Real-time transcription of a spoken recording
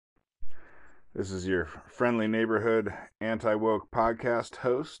This is your friendly neighborhood anti-woke podcast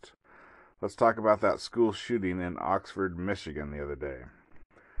host. Let's talk about that school shooting in Oxford, Michigan the other day.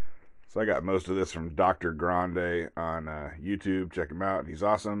 So I got most of this from Dr. Grande on YouTube. Check him out. He's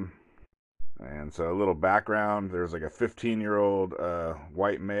awesome. And so a little background. There's like a 15-year-old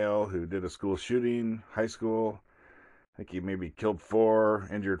white male who did a school shooting, high school. I think he maybe killed 4,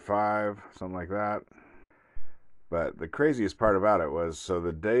 injured 5, something like that. But the craziest part about it was, so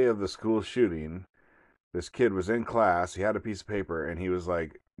the day of the school shooting, this kid was in class. He had a piece of paper and he was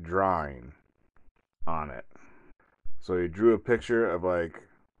like drawing on it. So he drew a picture of like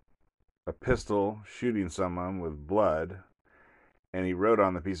a pistol shooting someone with blood, and he wrote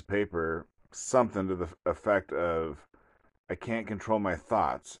on the piece of paper something to the effect of, I can't control my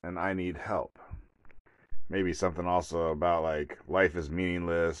thoughts and I need help. Maybe something also about like life is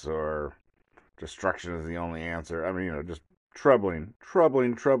meaningless or destruction is the only answer. I mean, just troubling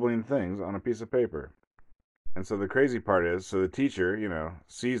things on a piece of paper. And so the crazy part is, so the teacher,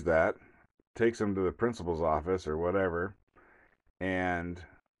 sees that, takes him to the principal's office or whatever, and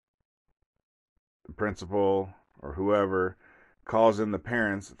the principal or whoever calls in the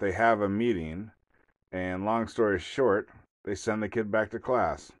parents. They have a meeting, and long story short, they send the kid back to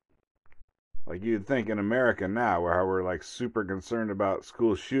class. Like you'd think in America now, where we're like super concerned about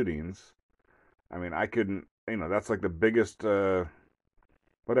school shootings. I mean, I couldn't, that's like the biggest,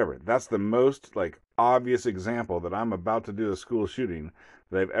 whatever. That's the most like obvious example that I'm about to do a school shooting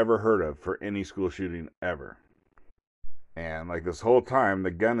that I've ever heard of for any school shooting ever. And like this whole time,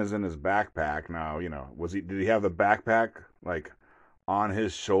 the gun is in his backpack. Now, did he have the backpack like on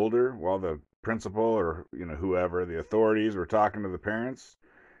his shoulder while the principal or whoever the authorities were talking to the parents,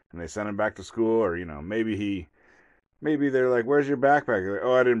 and they sent him back to school? Or maybe they're like, "Where's your backpack?" Like,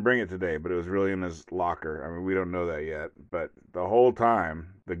 "Oh, I didn't bring it today," but it was really in his locker. I mean, we don't know that yet. But the whole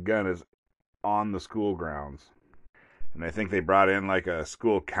time, the gun is on the school grounds. And I think they brought in like a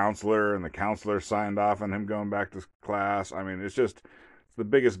school counselor, and the counselor signed off on him going back to class. I mean, it's the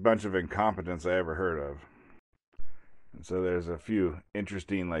biggest bunch of incompetence I ever heard of. And so there's a few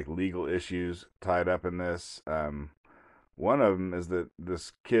interesting like legal issues tied up in this. One of them is that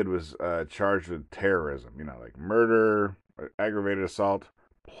this kid was charged with terrorism. Like murder, aggravated assault,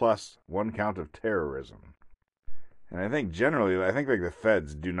 plus 1 count of terrorism. And I think like the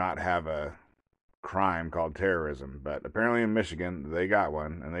feds do not have a crime called terrorism, but apparently in Michigan they got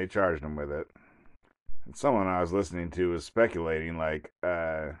one and they charged him with it. And someone I was listening to was speculating, like,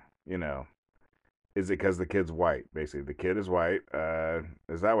 is it because the kid's white? Basically, the kid is white.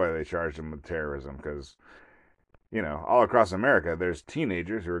 Is that why they charged him with terrorism? Because all across America, there's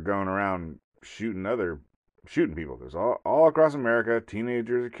teenagers who are going around shooting people. There's all across America,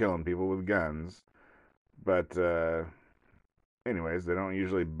 teenagers are killing people with guns, but anyways, they don't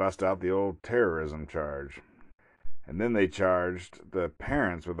usually bust out the old terrorism charge. And then they charged the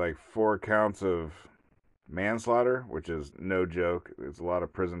parents with like 4 counts of manslaughter, which is no joke. It's a lot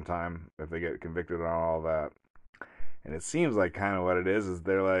of prison time if they get convicted on all that. And it seems like kind of what it is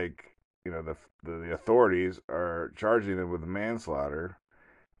they're like, the authorities are charging them with manslaughter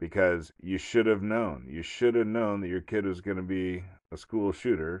because you should have known. You should have known that your kid was going to be a school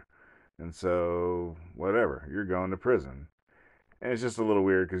shooter. And so, whatever, you're going to prison. And it's just a little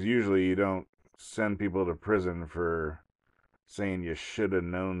weird because usually you don't send people to prison for saying you should have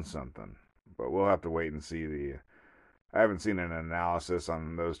known something. But we'll have to wait and see I haven't seen an analysis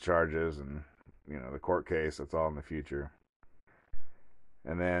on those charges and the court case. That's all in the future.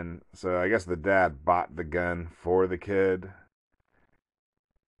 And then so I guess the dad bought the gun for the kid,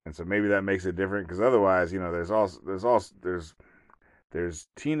 and so maybe that makes it different because otherwise, there's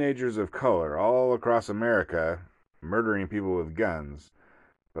teenagers of color all across America murdering people with guns,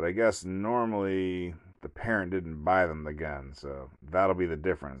 but I guess normally the parent didn't buy them the gun, so that'll be the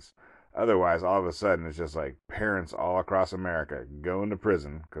difference. Otherwise, all of a sudden, it's just like parents all across America going to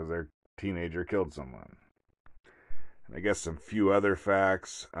prison because their teenager killed someone. And I guess some few other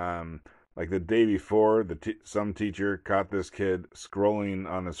facts. Like the day before, some teacher caught this kid scrolling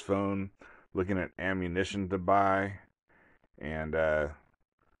on his phone, looking at ammunition to buy, and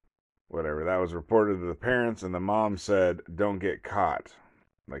whatever. That was reported to the parents, and the mom said, "Don't get caught."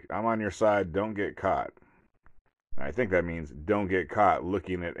 Like, I'm on your side, don't get caught. I think that means don't get caught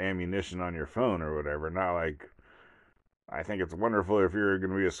looking at ammunition on your phone or whatever. Not like, I think it's wonderful if you're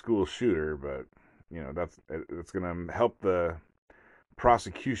going to be a school shooter, but it's going to help the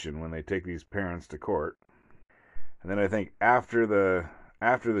prosecution when they take these parents to court. And then I think after the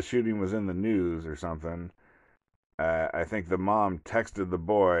shooting was in the news or something, I think the mom texted the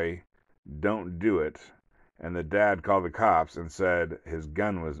boy, "Don't do it," and the dad called the cops and said his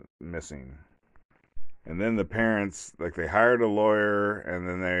gun was missing. And then the parents, like, they hired a lawyer, and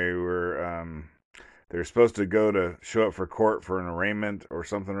then they were supposed to show up for court for an arraignment or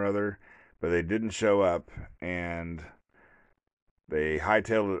something or other, but they didn't show up, and they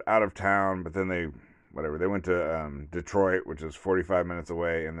hightailed it out of town. But then they went to Detroit, which is 45 minutes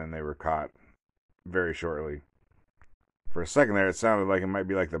away, and then they were caught very shortly. For a second there, it sounded like it might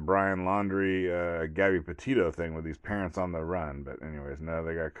be like the Brian Laundrie, Gabby Petito thing with these parents on the run. But anyways, no,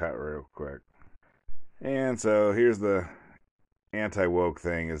 they got cut real quick. And so here's the anti-woke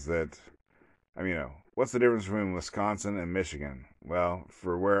thing: is that, I mean, what's the difference between Wisconsin and Michigan? Well,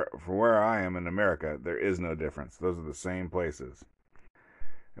 for where I am in America, there is no difference. Those are the same places.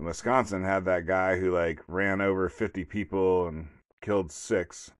 And Wisconsin had that guy who like ran over 50 people and killed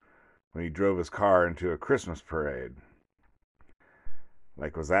 6 when he drove his car into a Christmas parade.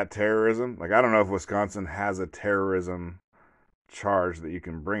 Like, was that terrorism? Like, I don't know if Wisconsin has a terrorism charge that you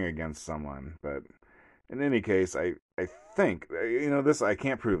can bring against someone, but in any case, I think, this, I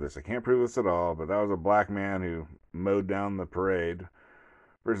can't prove this. I can't prove this at all, but that was a black man who mowed down the parade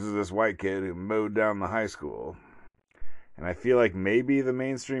versus this white kid who mowed down the high school. And I feel like maybe the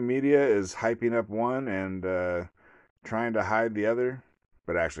mainstream media is hyping up one and trying to hide the other.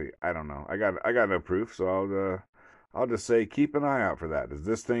 But actually, I don't know. I got no proof, so I'll just say keep an eye out for that. Does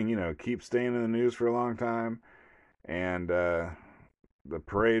this thing, keep staying in the news for a long time, and the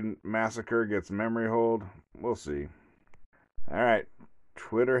parade massacre gets memory hold? We'll see. All right,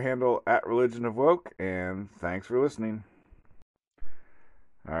 Twitter handle @ReligionOfWoke, and thanks for listening.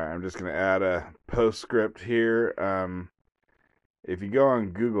 All right, I'm just gonna add a postscript here. If you go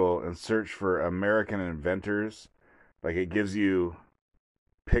on Google and search for American inventors, like, it gives you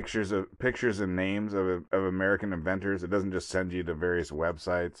pictures and names of American inventors. It doesn't just send you to various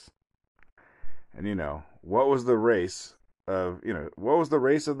websites. And what was the race of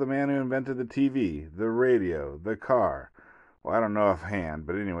the man who invented the TV, the radio, the car? Well, I don't know offhand,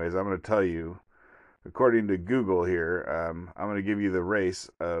 but anyways, I'm going to tell you, according to Google here, I'm going to give you the race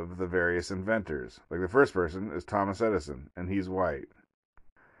of the various inventors. Like, the first person is Thomas Edison, and he's white.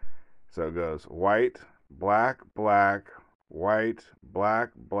 So it goes white, black, black, white, black,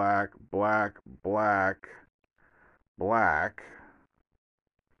 black, black, black, black,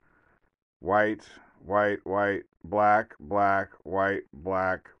 white, white, white, black, black, white,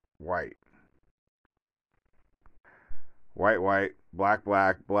 black, white. White, white, black,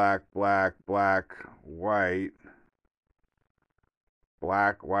 black, black, black, black, white,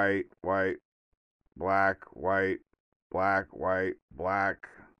 black, white, white, black, white, black, white, black.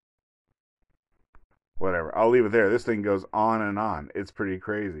 Whatever. I'll leave it there. This thing goes on and on. It's pretty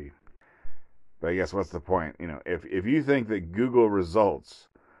crazy. But I guess what's the point? If you think that Google results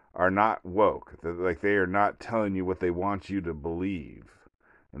are not woke, that, like, they are not telling you what they want you to believe,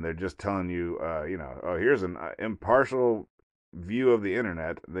 and they're just telling you, here's an impartial view of the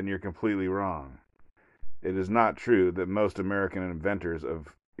internet, then you're completely wrong. It is not true that most American inventors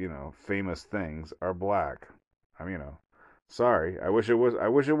of, famous things are black. Sorry. I wish it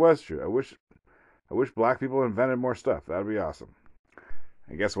was true. I wish black people invented more stuff. That would be awesome.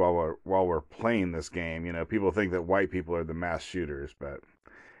 I guess while we're playing this game, people think that white people are the mass shooters, but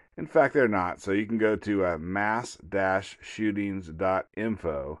in fact they're not. So you can go to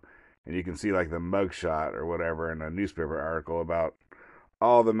mass-shootings.info, and you can see like the mugshot or whatever in a newspaper article about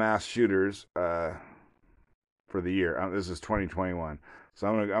all the mass shooters for the year. This is 2021, so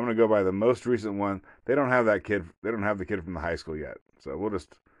I'm gonna go by the most recent one. They don't have that kid. They don't have the kid from the high school yet. So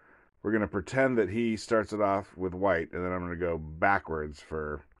we're gonna pretend that he starts it off with white, and then I'm gonna go backwards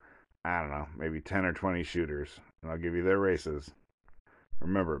for, I don't know, maybe 10 or 20 shooters, and I'll give you their races.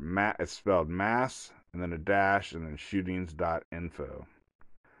 Remember, it's spelled mass, and then a dash, and then shootings.info.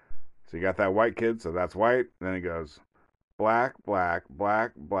 So you got that white kid, so that's white. Then it goes black, black,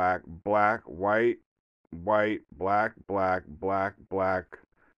 black, black, black, white, white, black, black, black, black,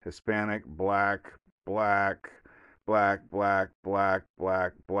 Hispanic, black, black, black, black, black,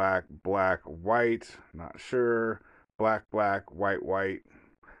 black, black, black, white, not sure, black, black, white, white,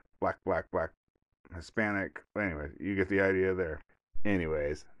 black, black, black, Hispanic. Anyway, you get the idea there.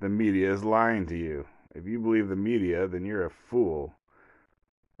 Anyways, the media is lying to you. If you believe the media, then you're a fool.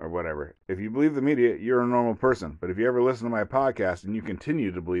 Or whatever. If you believe the media, you're a normal person. But if you ever listen to my podcast and you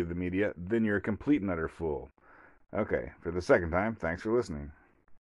continue to believe the media, then you're a complete and utter fool. Okay, for the second time, thanks for listening.